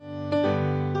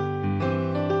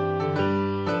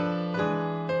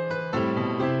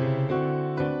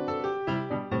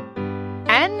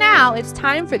now it's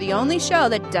time for the only show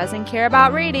that doesn't care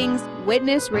about ratings,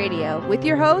 Witness Radio, with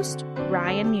your host,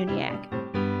 Ryan Muniak.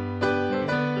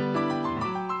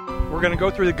 We're going to go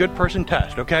through the good person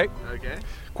test, okay? Okay.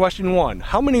 Question 1.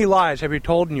 How many lies have you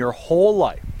told in your whole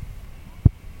life?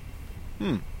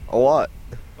 A lot.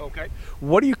 Okay.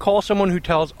 What do you call someone who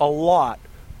tells a lot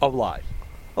of lies?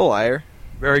 A liar.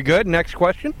 Very good. Next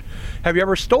question. Have you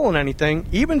ever stolen anything,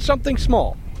 even something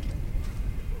small?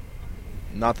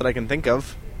 Not that I can think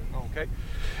of. Okay.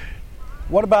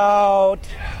 What about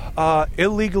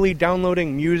illegally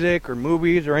downloading music or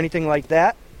movies or anything like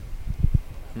that?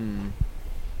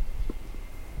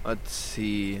 Let's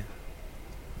see.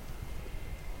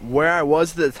 Where I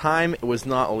was at the time, it was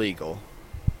not illegal.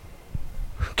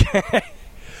 Okay.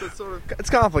 So it's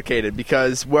complicated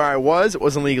because where I was, it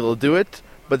wasn't legal to do it.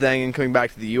 But then coming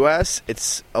back to the U.S.,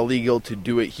 it's illegal to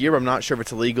do it here. I'm not sure if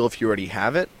it's illegal if you already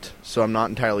have it, so I'm not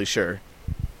entirely sure.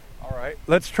 All right.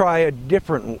 Let's try a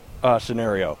different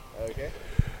scenario. Okay.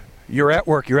 You're at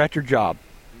work. You're at your job.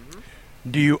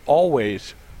 Do you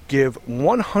always give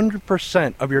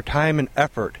 100% of your time and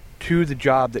effort to the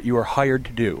job that you are hired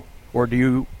to do? Or do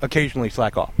you occasionally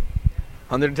slack off?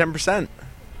 110%.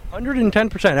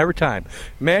 110% every time.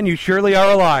 Man, you surely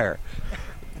are a liar.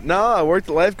 No, I worked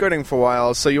lifeguarding for a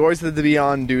while, so you always had to be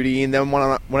on duty. And then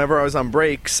whenever I was on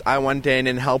breaks, I went in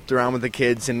and helped around with the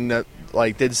kids and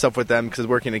did stuff with them because I was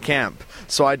working at camp.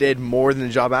 So I did more than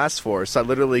the job asked for. So I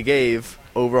literally gave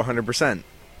over 100%.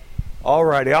 All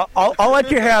righty. I'll let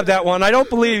you have that one. I don't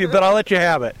believe you, but I'll let you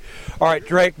have it. All right,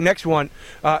 Drake, next one.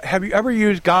 Have you ever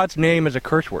used God's name as a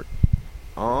curse word?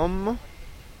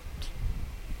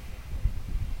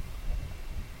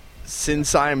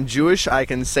 Since I'm Jewish, I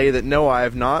can say that no, I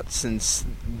have not, since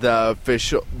the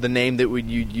name that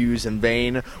you'd use in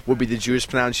vain would be the Jewish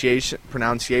pronunciation,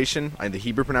 and the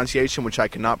Hebrew pronunciation, which I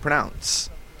cannot pronounce.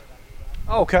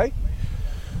 Okay.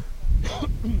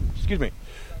 Excuse me.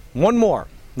 One more.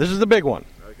 This is the big one.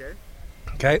 Okay.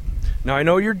 Okay. Now, I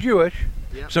know you're Jewish,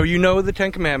 Yeah. so you know the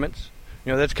Ten Commandments.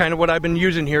 You know, that's kind of what I've been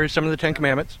using here is some of the Ten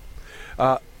Commandments.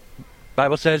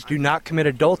 Bible says, do not commit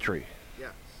adultery.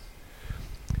 Yes.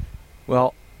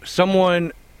 Well,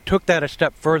 someone took that a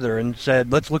step further and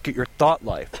said, let's look at your thought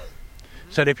life.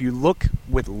 Said if you look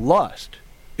with lust,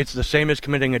 it's the same as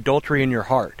committing adultery in your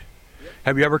heart. Yep.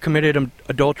 Have you ever committed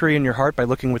adultery in your heart by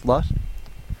looking with lust?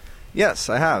 Yes,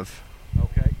 I have.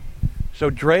 Okay. So,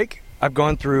 Drake, I've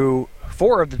gone through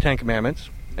 4 of the Ten Commandments,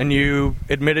 and you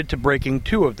admitted to breaking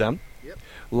 2 of them, Yep.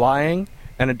 lying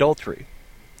and adultery.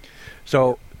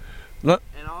 So, And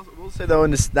I will say, though,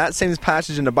 in that same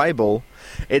passage in the Bible,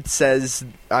 it says,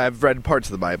 I've read parts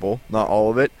of the Bible, not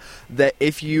all of it, that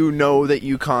if you know that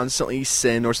you constantly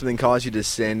sin or something causes you to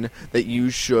sin, that you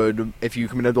should, if you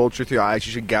commit adultery with your eyes,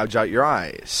 you should gouge out your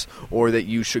eyes, or that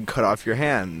you should cut off your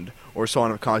hand, or so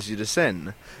on if it causes you to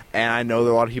sin. And I know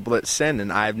there are a lot of people that sin,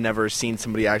 and I've never seen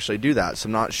somebody actually do that, so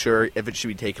I'm not sure if it should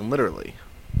be taken literally.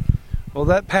 well,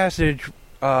 that passage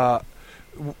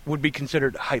would be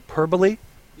considered hyperbole.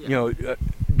 Yeah. You know,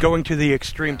 going to the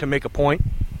extreme to make a point.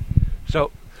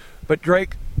 So, but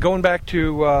Drake, going back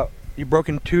to you've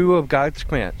broken 2 of God's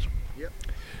commands. Yep.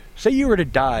 Say you were to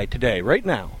die today, right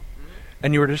now,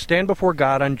 and you were to stand before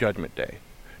God on Judgment Day.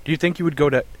 Do you think you would go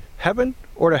to heaven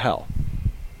or to hell?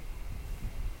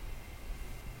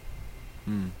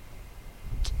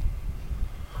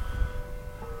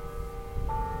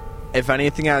 If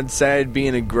anything, I'd say I'd be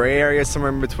in a gray area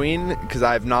somewhere in between, because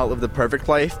I've not lived a perfect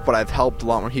life, but I've helped a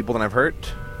lot more people than I've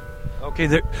hurt.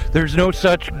 Okay, there's no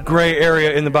such gray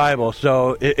area in the Bible,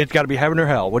 so it's got to be heaven or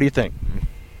hell. What do you think?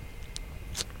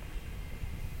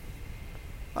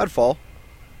 I'd fall.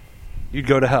 You'd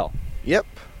go to hell. Yep.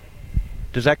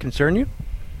 Does that concern you?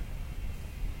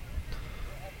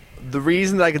 The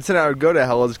reason that I consider I would go to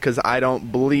hell is because I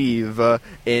don't believe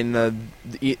in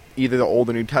either the Old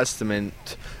or New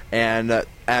Testament, and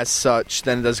as such,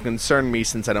 then it doesn't concern me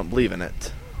since I don't believe in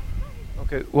it.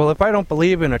 Okay, well, if I don't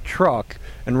believe in a truck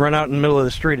and run out in the middle of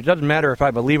the street, it doesn't matter if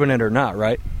I believe in it or not,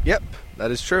 right? Yep,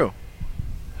 that is true.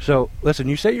 So, listen,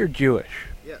 you say you're Jewish.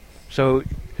 Yes. So,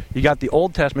 you got the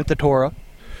Old Testament, the Torah.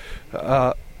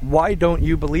 Why don't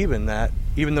you believe in that,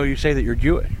 even though you say that you're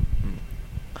Jewish?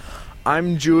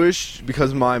 I'm Jewish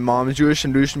because my mom is Jewish,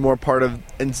 and Jewish is more part of...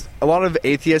 And a lot of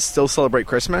atheists still celebrate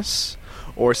Christmas,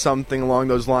 or something along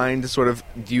those lines, to sort of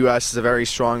the U.S. is a very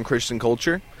strong Christian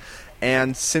culture.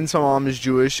 And since my mom is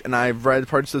Jewish, and I've read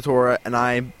parts of the Torah, and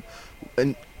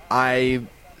I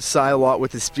side a lot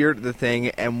with the spirit of the thing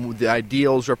and the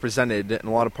ideals represented in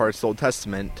a lot of parts of the Old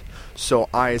Testament, so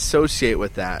I associate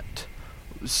with that.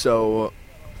 So,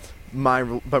 my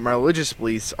religious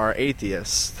beliefs are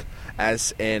atheist,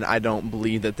 as in I don't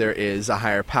believe that there is a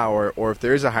higher power, or if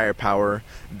there is a higher power,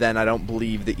 then I don't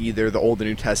believe that either the Old and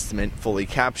New Testament fully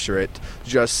capture it,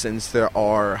 just since there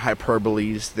are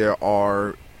hyperboles, there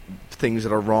are things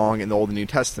that are wrong in the Old and New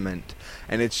Testament,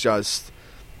 and it's just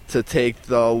to take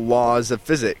the laws of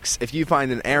physics. If you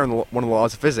find an error in one of the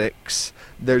laws of physics,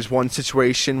 there's one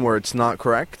situation where it's not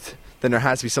correct, then there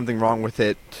has to be something wrong with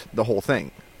it, the whole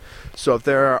thing. So if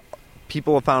there are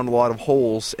people have found a lot of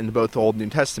holes in both the Old and New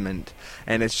Testament,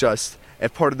 and it's just,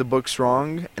 if part of the book's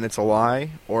wrong and it's a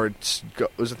lie, or it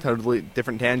goes a totally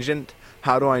different tangent,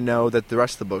 how do I know that the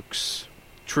rest of the book's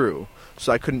true?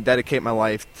 So I couldn't dedicate my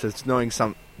life to knowing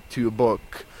to a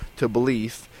book, to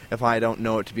belief, if I don't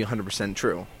know it to be 100%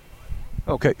 true.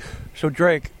 Okay, so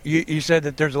Drake, you said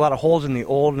that there's a lot of holes in the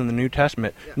Old and the New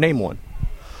Testament. Yeah. Name one.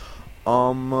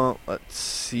 Let's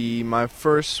see. My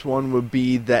first one would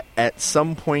be that at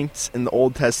some points in the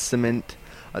Old Testament,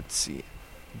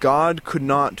 God could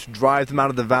not drive them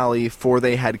out of the valley, for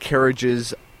they had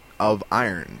carriages of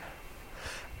iron.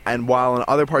 And while in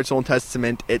other parts of the Old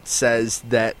Testament it says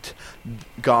that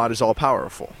God is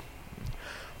all-powerful.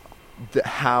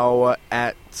 So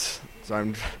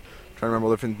I'm trying to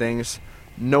remember different things.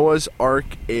 Noah's Ark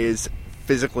is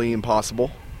physically impossible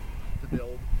to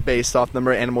build based off the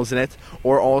number of animals in it.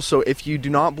 Or also, if you do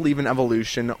not believe in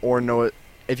evolution,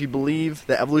 if you believe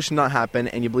that evolution did not happen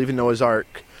and you believe in Noah's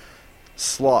Ark,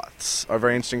 sloths are a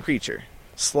very interesting creature.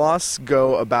 Sloths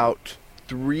go about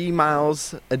 3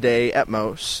 miles a day at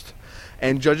most,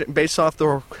 and based off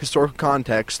the historical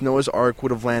context, Noah's Ark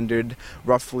would have landed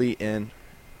roughly in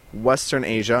Western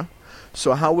Asia.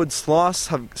 So how would sloths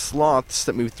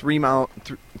that move 3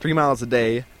 miles a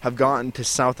day have gotten to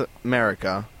South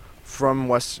America from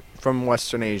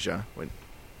Western Asia?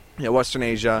 Western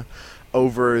Asia,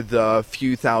 over the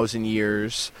few thousand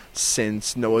years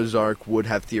since Noah's Ark would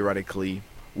have theoretically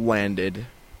landed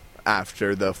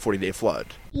after the 40-day flood.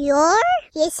 You're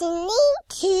listening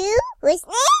to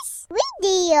Witness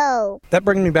Radio. That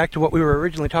brings me back to what we were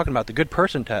originally talking about, the good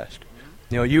person test.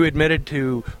 You admitted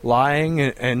to lying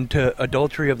and to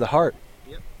adultery of the heart.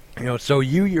 Yep. So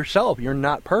you yourself, you're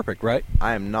not perfect, right?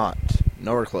 I am not.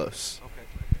 Nowhere close. Okay.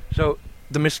 So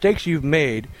the mistakes you've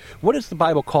made, what does the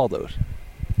Bible call those?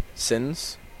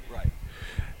 Sins. Right.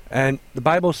 And the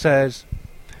Bible says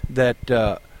that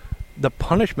the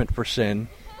punishment for sin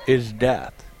is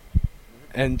death.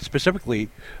 And specifically,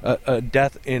 a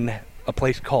death in a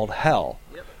place called hell.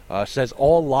 Says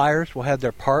all liars will have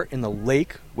their part in the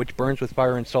lake which burns with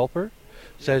fire and sulfur.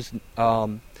 Says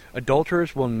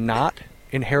adulterers will not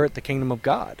inherit the kingdom of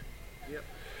God. Yep.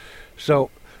 So,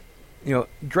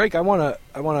 Drake, I want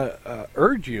to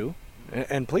urge you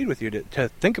and plead with you to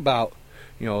think about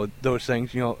those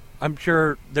things. I'm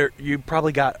sure you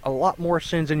probably got a lot more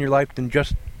sins in your life than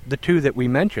just the two that we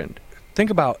mentioned. Think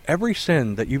about every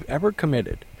sin that you've ever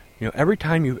committed. Every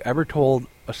time you've ever told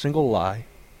a single lie.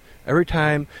 Every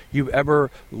time you've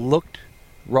ever looked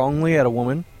wrongly at a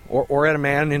woman or at a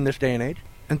man in this day and age,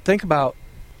 and think about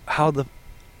how the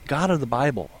God of the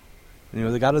Bible,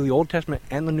 the God of the Old Testament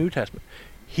and the New Testament,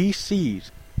 He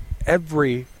sees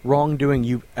every wrongdoing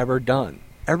you've ever done.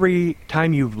 Every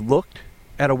time you've looked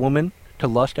at a woman to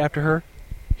lust after her,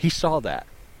 He saw that.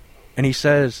 And He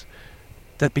says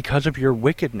that because of your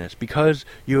wickedness, because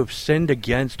you have sinned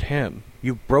against Him,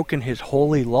 you've broken His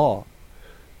holy law,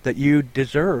 that you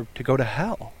deserve to go to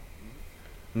hell.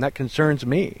 And that concerns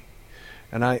me.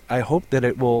 And I hope that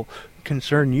it will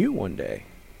concern you one day.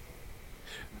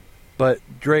 But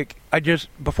Drake,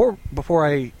 before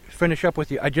I finish up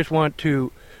with you, I just want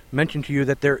to mention to you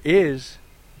that there is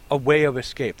a way of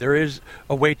escape. There is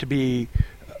a way to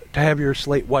have your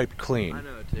slate wiped clean. I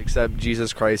know, to accept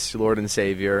Jesus Christ, your Lord and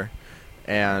Savior,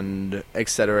 and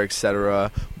etc.,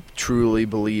 etc., truly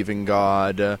believe in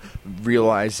God,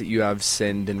 realize that you have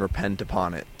sinned, and repent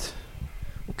upon it.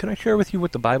 Well, can I share with you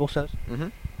what the Bible says? Mm-hmm.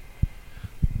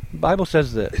 The Bible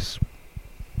says this.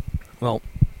 Well,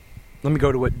 let me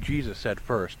go to what Jesus said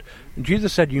first.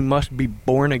 Jesus said you must be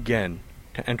born again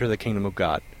to enter the kingdom of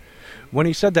God. When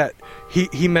He said that,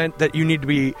 he meant that you need to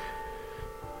be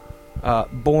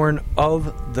born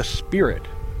of the Spirit.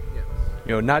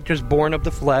 Not just born of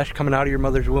the flesh coming out of your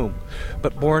mother's womb,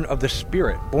 but born of the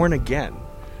Spirit, born again.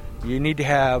 You need to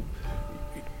have,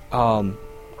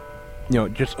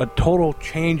 just a total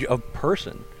change of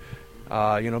person.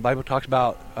 The Bible talks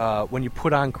about when you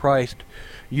put on Christ,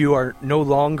 you are no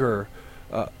longer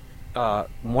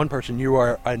one person. You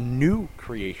are a new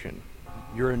creation.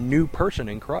 You're a new person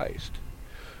in Christ.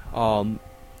 And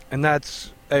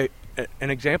that's an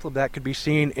example of that could be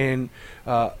seen in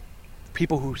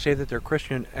people who say that they're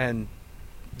Christian and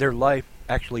their life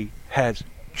actually has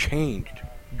changed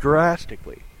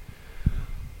drastically.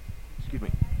 Excuse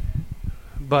me.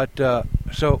 But,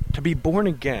 so, to be born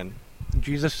again,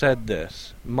 Jesus said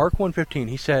this. Mark 1:15,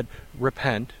 he said,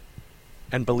 repent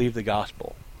and believe the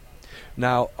gospel.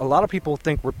 Now, a lot of people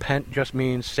think repent just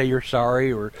means say you're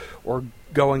sorry or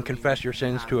go and confess your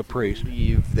sins to a priest.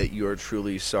 Believe that you are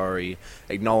truly sorry,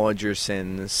 acknowledge your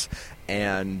sins,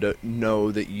 and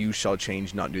know that you shall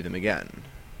change, not do them again.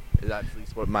 That's at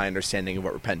least what my understanding of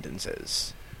what repentance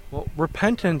is. Well,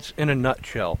 repentance, in a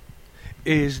nutshell,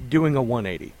 is doing a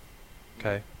 180.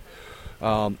 Okay?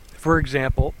 For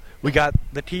example, we got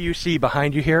the TUC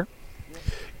behind you here.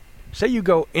 Say you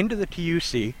go into the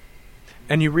TUC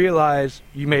and you realize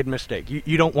you made a mistake.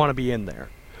 You don't want to be in there.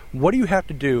 What do you have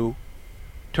to do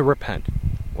to repent?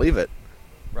 Leave it.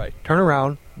 Right. Turn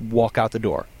around, walk out the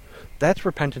door. That's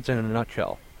repentance in a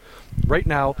nutshell. Right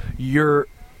now, you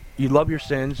love your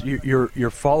sins. You're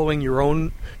following your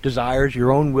own desires,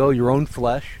 your own will, your own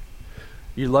flesh.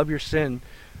 You love your sin.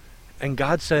 And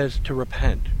God says to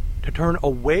repent, to turn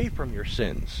away from your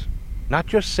sins. Not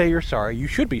just say you're sorry. You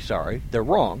should be sorry. They're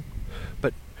wrong.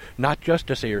 But not just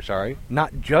to say you're sorry.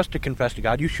 Not just to confess to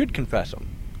God. You should confess them.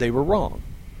 They were wrong.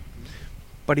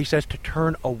 But he says to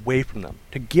turn away from them.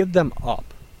 To give them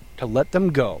up. To let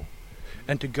them go.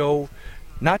 And to go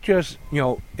not just,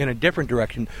 in a different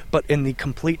direction, but in the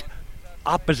complete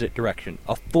opposite direction.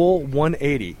 A full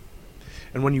 180.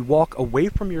 And when you walk away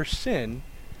from your sin,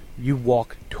 you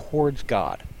walk towards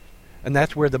God. And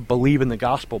that's where the believe in the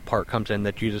gospel part comes in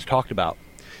that Jesus talked about.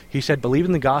 He said believe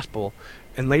in the gospel,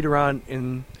 and later on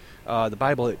in the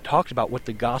Bible it talks about what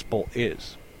the gospel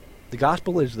is. The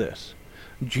gospel is this.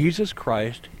 Jesus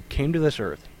Christ came to this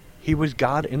earth. He was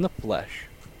God in the flesh.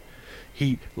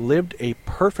 He lived a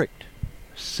perfect,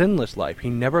 sinless life. He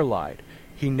never lied.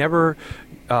 He never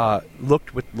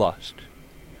looked with lust.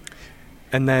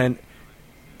 And then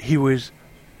he was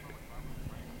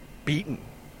beaten.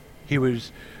 He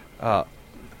was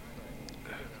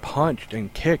punched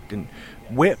and kicked and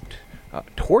whipped,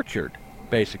 tortured,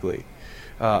 basically.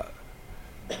 And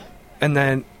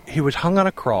then he was hung on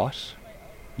a cross.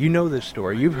 You know this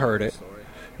story. You've heard it.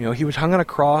 He was hung on a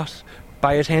cross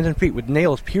by his hands and feet with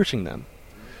nails piercing them.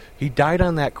 He died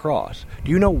on that cross.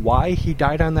 Do you know why he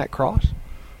died on that cross?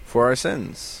 For our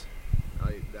sins.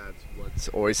 That's what's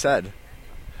always said.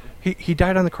 He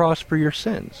died on the cross for your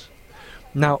sins.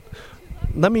 Now,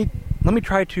 let me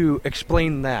try to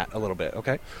explain that a little bit,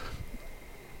 okay?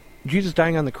 Jesus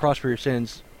dying on the cross for your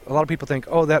sins, a lot of people think,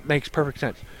 oh, that makes perfect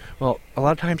sense. Well, a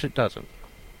lot of times it doesn't.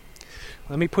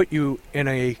 Let me put you in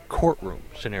a courtroom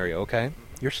scenario, okay?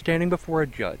 You're standing before a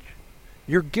judge.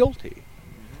 You're guilty.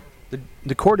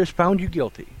 The court has found you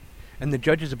guilty, and the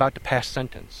judge is about to pass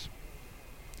sentence.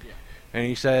 And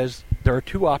he says, there are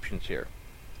two options here.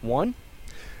 One,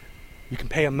 you can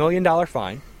pay $1 million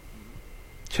fine.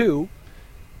 Two,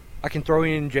 I can throw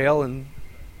you in jail and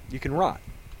you can rot.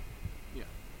 Yeah.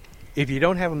 If you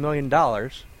don't have $1 million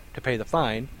to pay the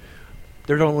fine,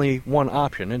 there's only one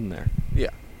option, isn't there? Yeah.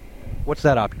 What's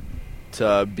that option?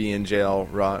 To be in jail,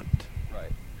 rot.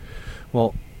 Right.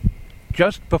 Well,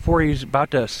 just before he's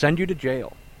about to send you to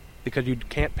jail because you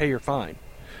can't pay your fine,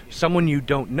 someone you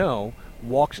don't know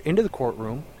walks into the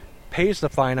courtroom, pays the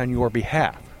fine on your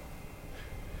behalf.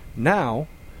 Now,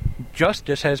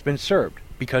 justice has been served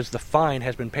because the fine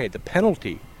has been paid. The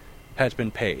penalty has been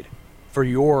paid for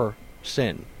your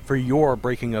sin, for your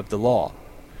breaking of the law.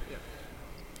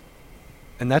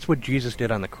 And that's what Jesus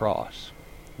did on the cross.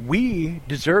 We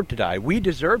deserve to die. We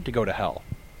deserve to go to hell.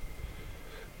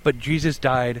 But Jesus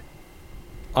died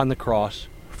on the cross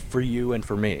for you and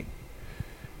for me.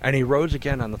 And he rose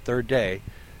again on the third day,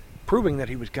 proving that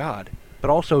he was God, but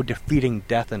also defeating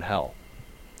death and hell.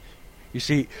 You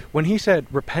see, when he said,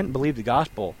 repent and believe the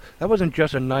gospel, that wasn't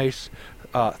just a nice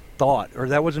thought, or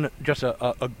that wasn't just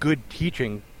a good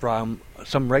teaching from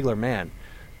some regular man.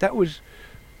 That was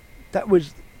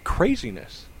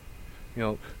craziness.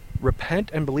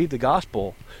 Repent and believe the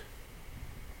gospel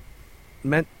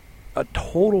meant a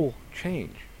total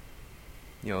change.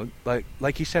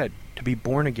 Like he said, to be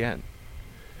born again.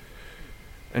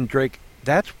 And Drake,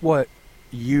 that's what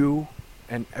you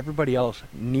and everybody else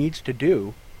needs to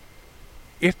do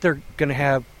if they're going to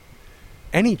have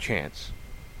any chance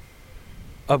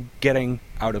of getting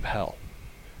out of hell.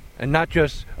 And not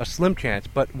just a slim chance,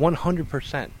 but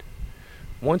 100%.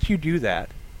 Once you do that,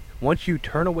 once you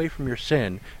turn away from your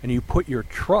sin and you put your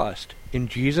trust in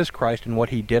Jesus Christ and what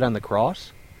he did on the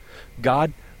cross,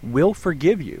 God will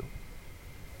forgive you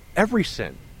every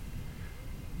sin.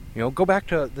 Go back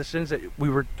to the sins that we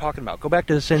were talking about. Go back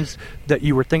to the sins that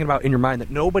you were thinking about in your mind that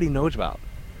nobody knows about.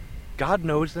 God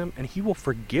knows them, and he will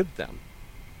forgive them.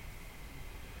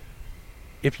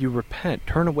 if you repent,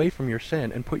 turn away from your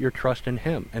sin, and put your trust in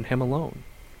Him and Him alone.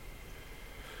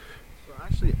 So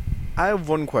actually, I have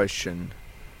one question.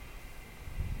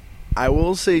 I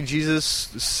will say Jesus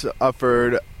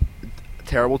suffered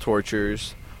terrible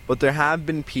tortures, but there have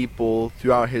been people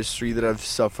throughout history that have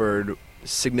suffered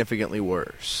significantly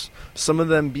worse. Some of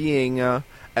them being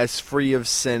as free of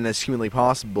sin as humanly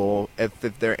possible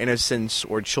if they're innocents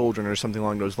or children or something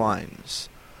along those lines.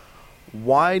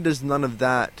 Why does none of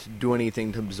that do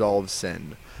anything to absolve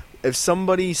sin? If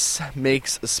somebody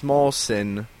makes a small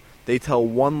sin, they tell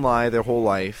one lie their whole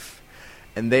life,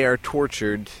 and they are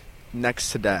tortured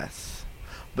next to death.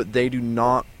 But they do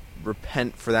not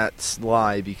repent for that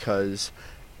lie because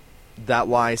that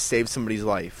lie saved somebody's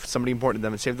life. Somebody important to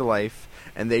them, it saved their life,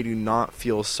 and they do not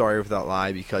feel sorry for that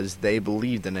lie because they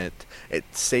believed in it. It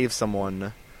saved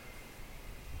someone.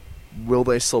 Will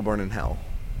they still burn in hell?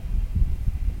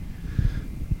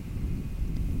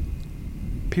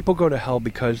 People go to hell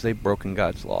because they've broken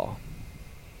God's law.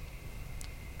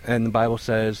 And the Bible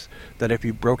says that if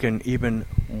you've broken even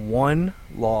one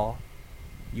law,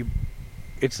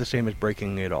 it's the same as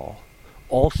breaking it all.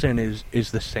 All sin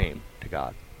is the same to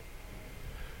God.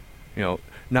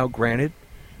 Now granted,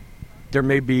 there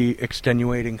may be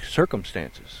extenuating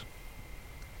circumstances,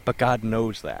 but God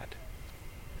knows that.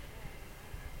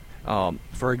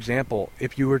 For example,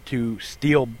 if you were to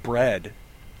steal bread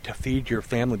to feed your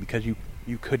family because you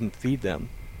couldn't feed them,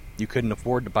 you couldn't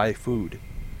afford to buy food,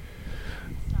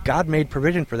 God made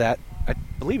provision for that. I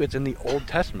believe it's in the Old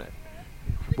Testament,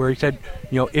 where He said,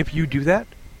 if you do that,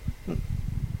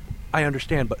 I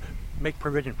understand, but make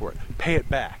provision for it. Pay it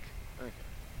back.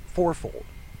 Fourfold.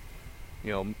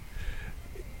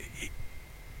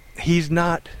 He's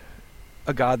not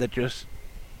a God that just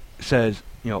says,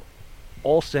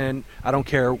 all sin, I don't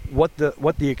care what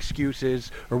the excuse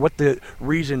is or what the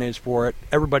reason is for it,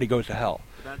 everybody goes to hell.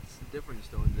 But that's the difference,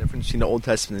 though, the difference between the Old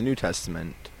Testament and the New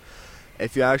Testament.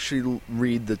 If you actually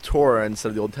read the Torah instead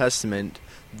of the Old Testament,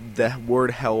 the word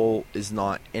hell is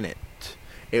not in it.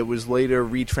 It was later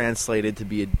retranslated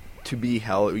to be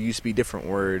hell. It used to be a different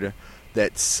word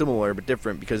that's similar but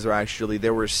different because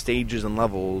there were stages and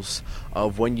levels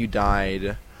of when you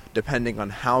died. Depending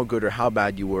on how good or how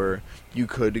bad you were, you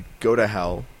could go to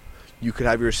hell. You could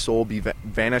have your soul be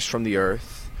vanished from the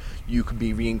earth. You could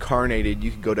be reincarnated.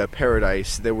 You could go to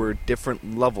paradise. There were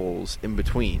different levels in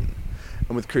between.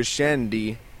 And with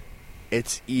Christianity,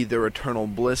 it's either eternal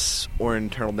bliss or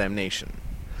eternal damnation.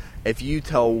 If you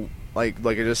tell, like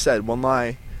I just said, one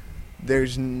lie,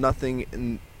 there's nothing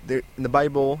in the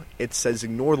Bible. It says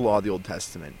ignore the law of the Old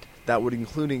Testament. That would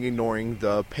include ignoring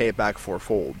the pay it back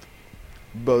fourfold.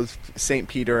 Both St.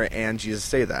 Peter and Jesus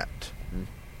say that,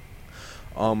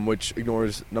 which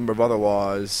ignores a number of other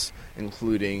laws,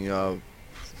 including,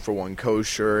 for one,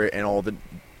 kosher and all the.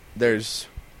 There's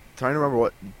trying to remember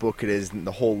what book it is, and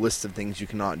the whole list of things you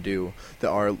cannot do that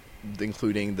are,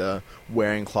 including the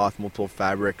wearing cloth, multiple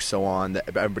fabrics, so on.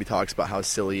 That everybody talks about how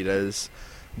silly it is.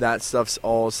 That stuff's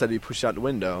all said to be pushed out the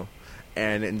window,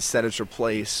 and instead it's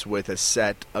replaced with a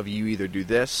set of you either do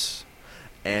this,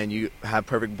 and you have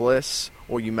perfect bliss,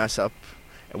 or you mess up.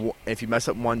 And if you mess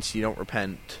up once, you don't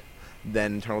repent,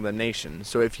 then eternal damnation.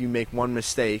 So if you make one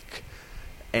mistake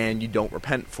and you don't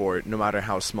repent for it, no matter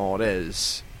how small it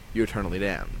is, you're eternally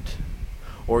damned.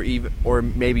 Or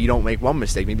maybe you don't make one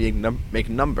mistake, maybe you make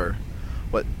a number.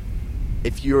 But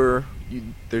if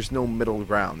there's no middle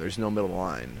ground, there's no middle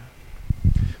line.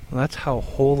 Well, that's how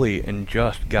holy and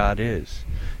just God is.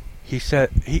 He said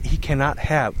he cannot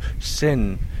have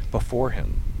sin before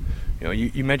Him.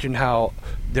 You mentioned how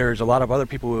there's a lot of other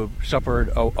people who have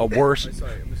suffered a worse. I'm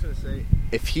just going to say,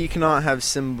 if He cannot have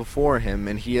sin before Him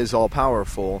and He is all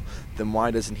powerful, then why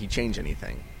doesn't He change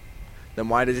anything? Then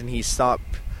why doesn't He stop?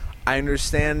 I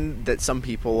understand that some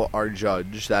people are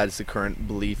judged. That is the current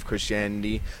belief,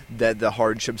 Christianity, that the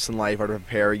hardships in life are to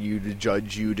prepare you, to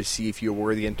judge you, to see if you're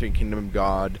worthy to enter the kingdom of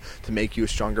God, to make you a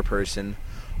stronger person.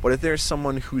 But if there's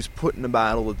someone who's put in a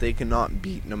battle that they cannot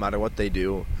beat no matter what they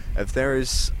do, if there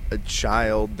is a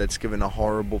child that's given a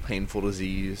horrible, painful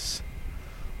disease,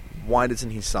 why doesn't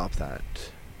He stop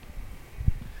that?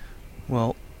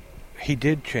 Well, He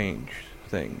did change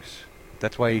things.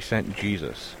 That's why He sent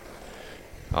Jesus.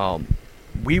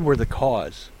 We were the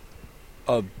cause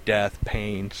of death,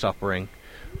 pain, suffering,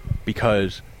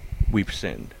 because we've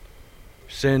sinned.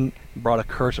 Sin brought a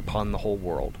curse upon the whole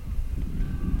world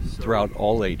throughout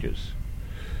all ages.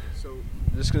 So,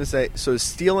 I'm just going to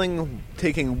say,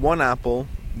 taking one apple,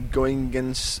 going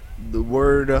against the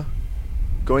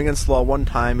law one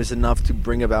time is enough to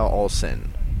bring about all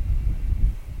sin.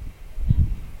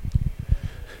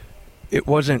 It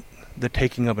wasn't the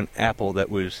taking of an apple that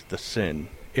was the sin.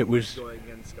 It was going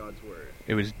against God's word.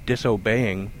 It was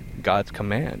disobeying God's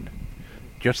command.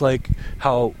 Just like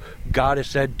how God has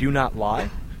said, do not lie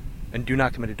and do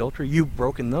not commit adultery, you've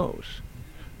broken those.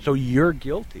 So you're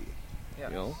guilty. Yes.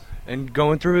 You know? And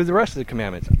going through the rest of the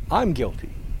commandments, I'm guilty.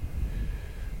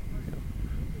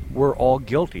 We're all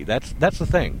guilty. That's the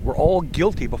thing. We're all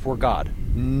guilty before God.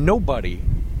 Nobody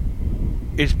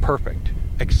is perfect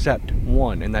except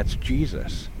one, and that's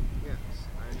Jesus. Yes,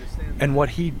 I understand. And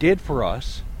what he did for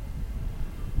us,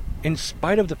 in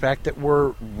spite of the fact that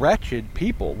we're wretched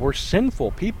people, we're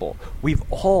sinful people, we've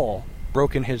all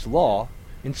broken his law,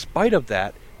 in spite of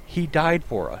that, he died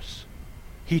for us.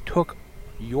 He took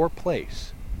your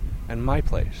place and my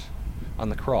place on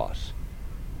the cross.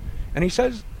 And he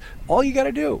says, all you got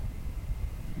to do,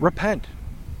 repent,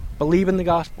 believe in the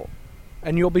gospel,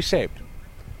 and you'll be saved.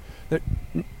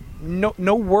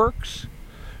 No works,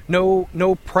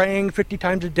 no praying 50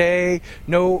 times a day,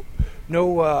 no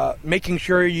making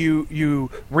sure you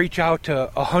reach out to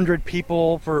 100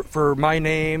 people for my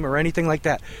name or anything like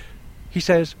that. He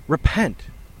says, repent,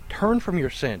 turn from your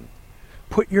sin,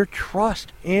 put your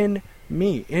trust in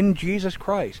me, in Jesus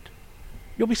Christ.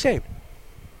 You'll be saved.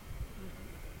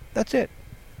 That's it.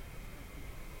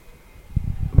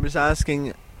 I'm just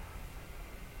asking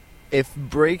if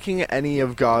breaking any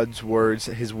of God's words,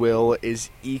 his will, is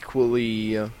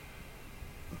equally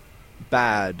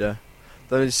bad,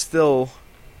 then it's still...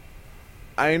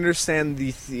 I understand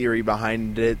the theory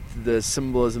behind it, the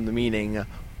symbolism, the meaning,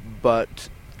 but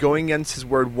going against his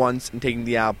word once and taking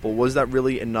the apple, was that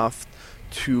really enough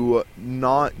to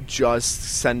not just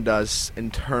send us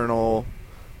eternal,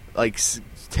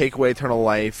 take away eternal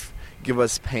life, give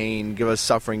us pain, give us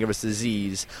suffering, give us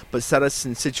disease, but set us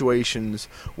in situations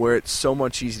where it's so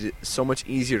much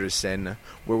easier to sin,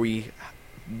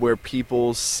 where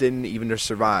people sin even to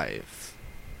survive?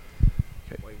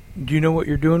 Okay. Do you know what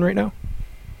you're doing right now?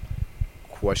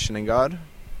 Questioning God?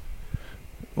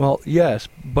 Well, yes,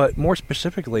 but more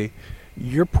specifically,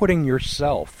 you're putting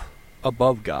yourself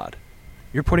above God.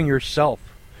 You're putting yourself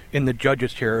in the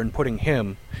judge's chair and putting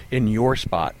him in your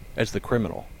spot as the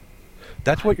criminal.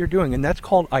 That's what you're doing, and that's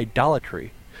called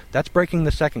idolatry. That's breaking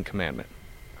the second commandment.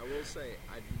 I will say,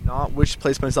 I do not wish to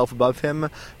place myself above him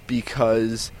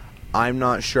because I'm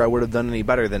not sure I would have done any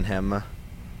better than him.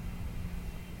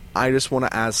 I just want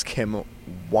to ask him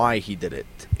why he did it.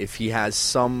 If he has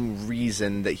some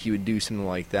reason that he would do something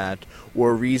like that,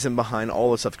 or a reason behind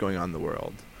all the stuff going on in the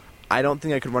world. I don't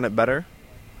think I could run it better.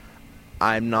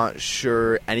 I'm not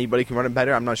sure anybody can run it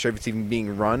better. I'm not sure if it's even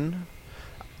being run,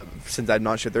 since I'm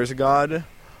not sure if there's a God.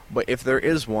 But if there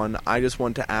is one, I just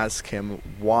want to ask him,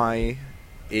 why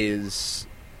is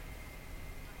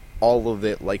all of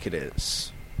it like it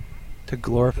is? To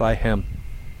glorify him.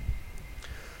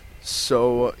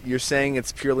 So you're saying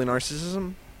it's purely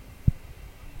narcissism?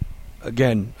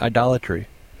 Again, idolatry.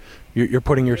 You're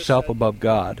putting yourself above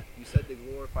God. You said to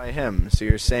glorify him, so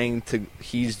you're saying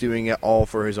he's doing it all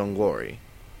for his own glory.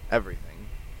 Everything.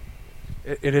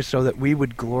 It is so that we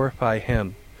would glorify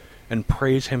him and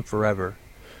praise him forever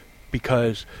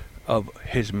because of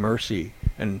his mercy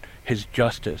and his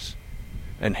justice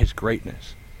and his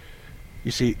greatness.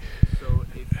 You see... So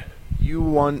if you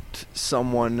want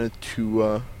someone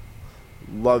to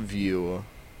love you,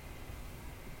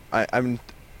 I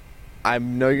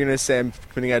know you're going to say I'm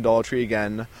committing idolatry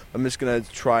again. I'm just going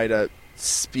to try to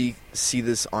see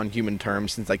this on human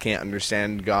terms since I can't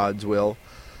understand God's will.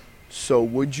 So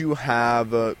would you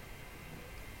have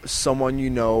someone you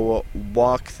know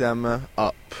lock them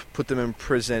up, put them in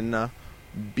prison,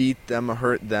 beat them,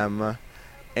 hurt them,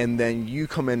 and then you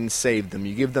come in and save them?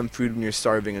 You give them food when you're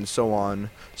starving and so on,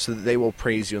 so that they will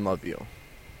praise you and love you,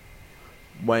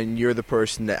 when you're the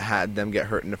person that had them get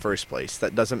hurt in the first place.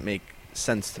 That doesn't make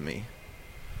sense to me.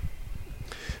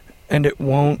 And it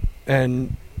won't,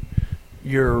 and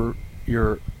your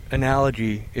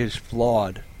analogy is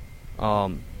flawed,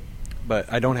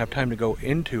 but I don't have time to go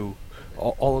into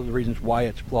all of the reasons why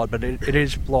it's flawed, but it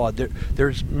is flawed.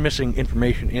 There's missing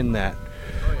information in that.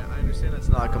 Oh yeah, I understand it's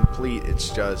not complete, it's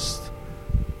just...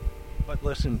 But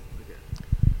listen,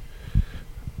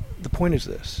 the point is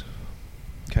this,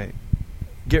 okay?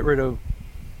 Get rid of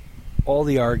all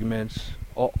the arguments,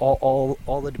 all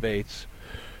the debates,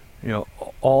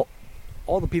 all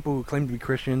the people who claim to be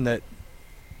Christian that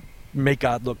make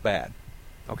God look bad.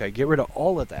 Okay, get rid of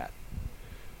all of that.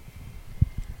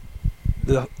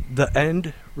 The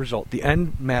end result, the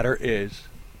end matter is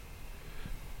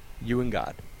you and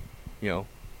God.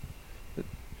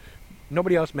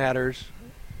 Nobody else matters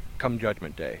come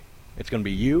Judgment Day. It's going to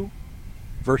be you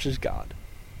versus God.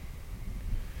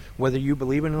 whether you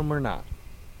believe in him or not.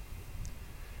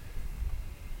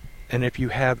 And if you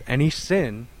have any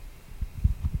sin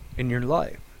in your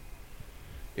life,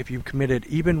 if you've committed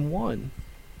even one,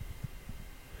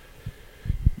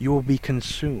 you will be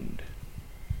consumed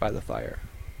by the fire.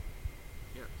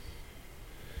 Yes.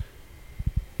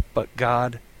 But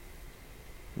God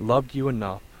loved you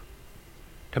enough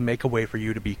to make a way for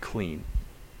you to be clean,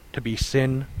 to be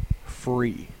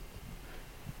sin-free,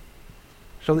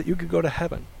 so that you could go to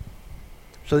heaven,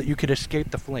 so that you could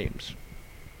escape the flames.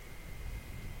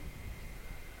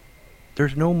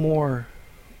 There's no more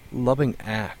loving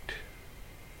act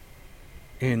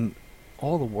in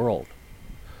all the world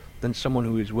than someone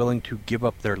who is willing to give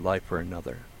up their life for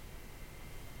another.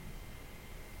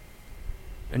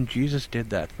 And Jesus did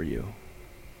that for you.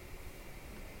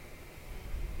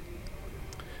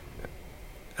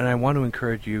 And I want to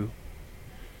encourage you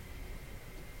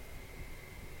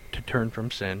to turn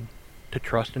from sin, to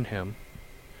trust in him.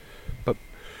 But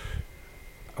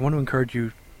I want to encourage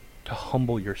you to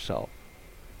humble yourself.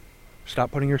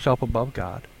 Stop putting yourself above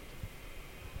God.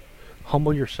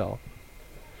 Humble yourself.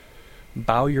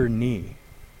 Bow your knee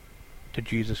to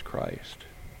Jesus Christ.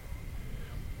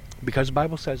 Because the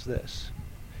Bible says this: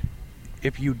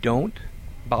 if you don't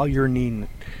bow your knee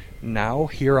now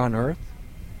here on earth,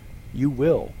 you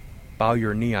will bow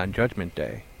your knee on Judgment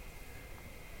Day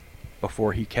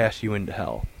before he casts you into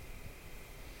hell.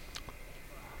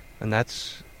 And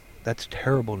that's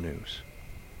terrible news.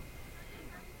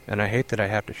 And I hate that I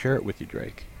have to share it with you,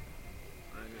 Drake.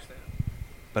 I understand.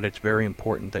 But it's very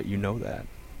important that you know that.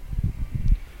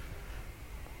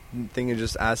 The thing is,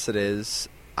 just as it is,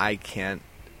 I can't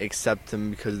accept him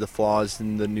because of the flaws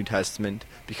in the New Testament,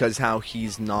 because how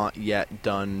he's not yet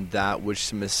done that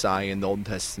which the Messiah in the Old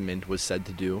Testament was said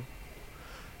to do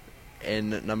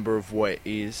in a number of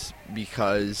ways,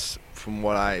 because from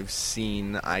what I've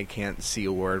seen, I can't see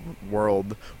a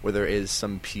world where there is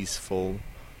some peaceful,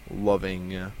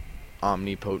 loving,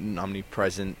 omnipotent,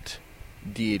 omnipresent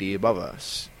deity above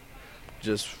us.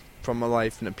 Just from my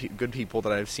life and the good people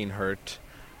that I've seen hurt,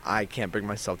 I can't bring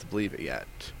myself to believe it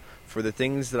yet. For the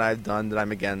things that I've done that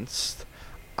I'm against,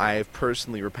 I've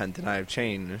personally repented and I've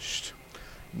changed,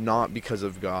 not because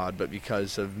of God, but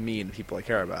because of me and the people I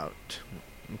care about.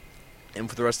 And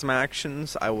for the rest of my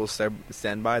actions, I will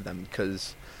stand by them,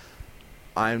 because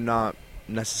I'm not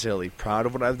necessarily proud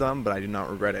of what I've done, but I do not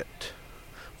regret it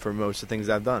for most of the things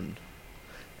I've done.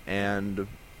 And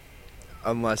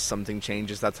unless something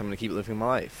changes, that's how I'm going to keep living my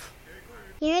life.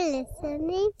 You're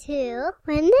listening to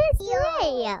Witness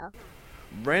Radio.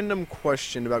 Random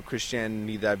question about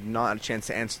Christianity that I've not had a chance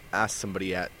to ask somebody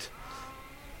yet.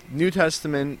 New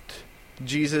Testament,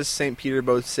 Jesus, St. Peter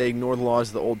both say ignore the laws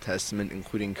of the Old Testament,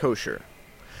 including kosher.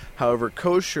 However,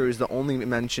 kosher is the only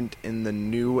mentioned in the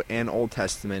New and Old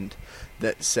Testament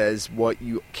that says what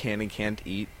you can and can't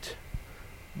eat.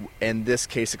 In this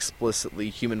case, explicitly,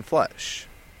 human flesh.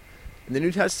 In the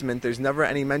New Testament, there's never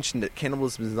any mention that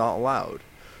cannibalism is not allowed.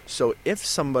 So if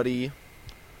somebody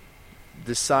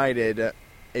decided,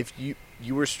 if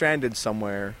you were stranded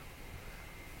somewhere,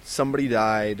 somebody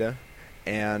died,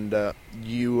 and the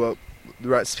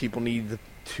rest of people need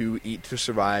to eat to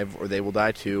survive, or they will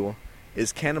die too,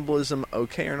 is cannibalism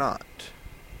okay or not?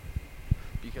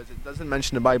 Because it doesn't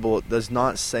mention the Bible, it does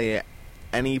not say at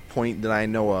any point that I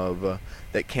know of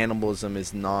that cannibalism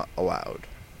is not allowed.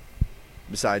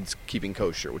 Besides keeping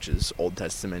kosher, which is Old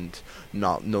Testament,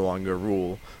 no longer a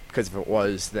rule. Because if it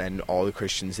was, then all the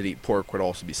Christians that eat pork would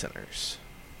also be sinners.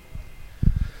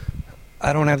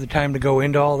 I don't have the time to go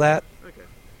into all that. Okay.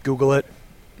 Google it.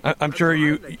 I'm sure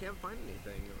you... I can't find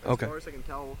anything. Okay. As far as I can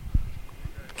tell,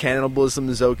 cannibalism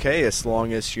is okay as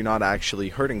long as you're not actually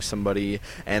hurting somebody,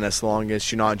 and as long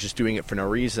as you're not just doing it for no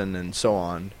reason, and so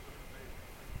on.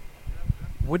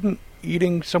 Wouldn't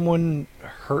eating someone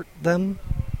hurt them?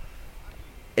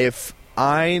 If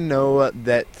I know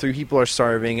that 3 people are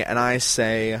starving, and I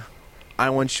say, I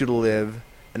want you to live,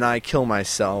 and I kill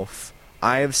myself,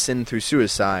 I have sinned through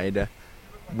suicide,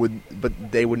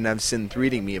 but they wouldn't have sinned through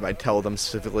eating me if I tell them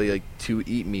specifically to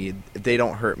eat me. They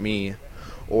don't hurt me.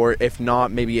 Or if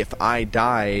not, maybe if I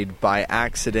died by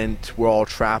accident, we're all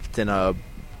trapped in a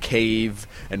cave,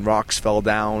 and rocks fell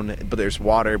down, but there's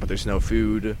water, but there's no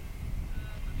food,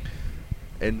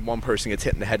 and one person gets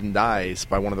hit in the head and dies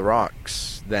by one of the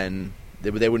rocks, then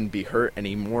they wouldn't be hurt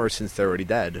anymore since they're already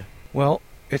dead. Well,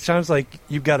 it sounds like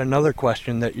you've got another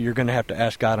question that you're going to have to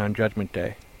ask God on Judgment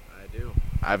Day. I do.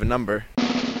 I have a number.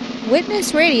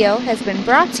 Witness Radio has been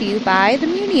brought to you by the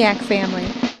Muniac family.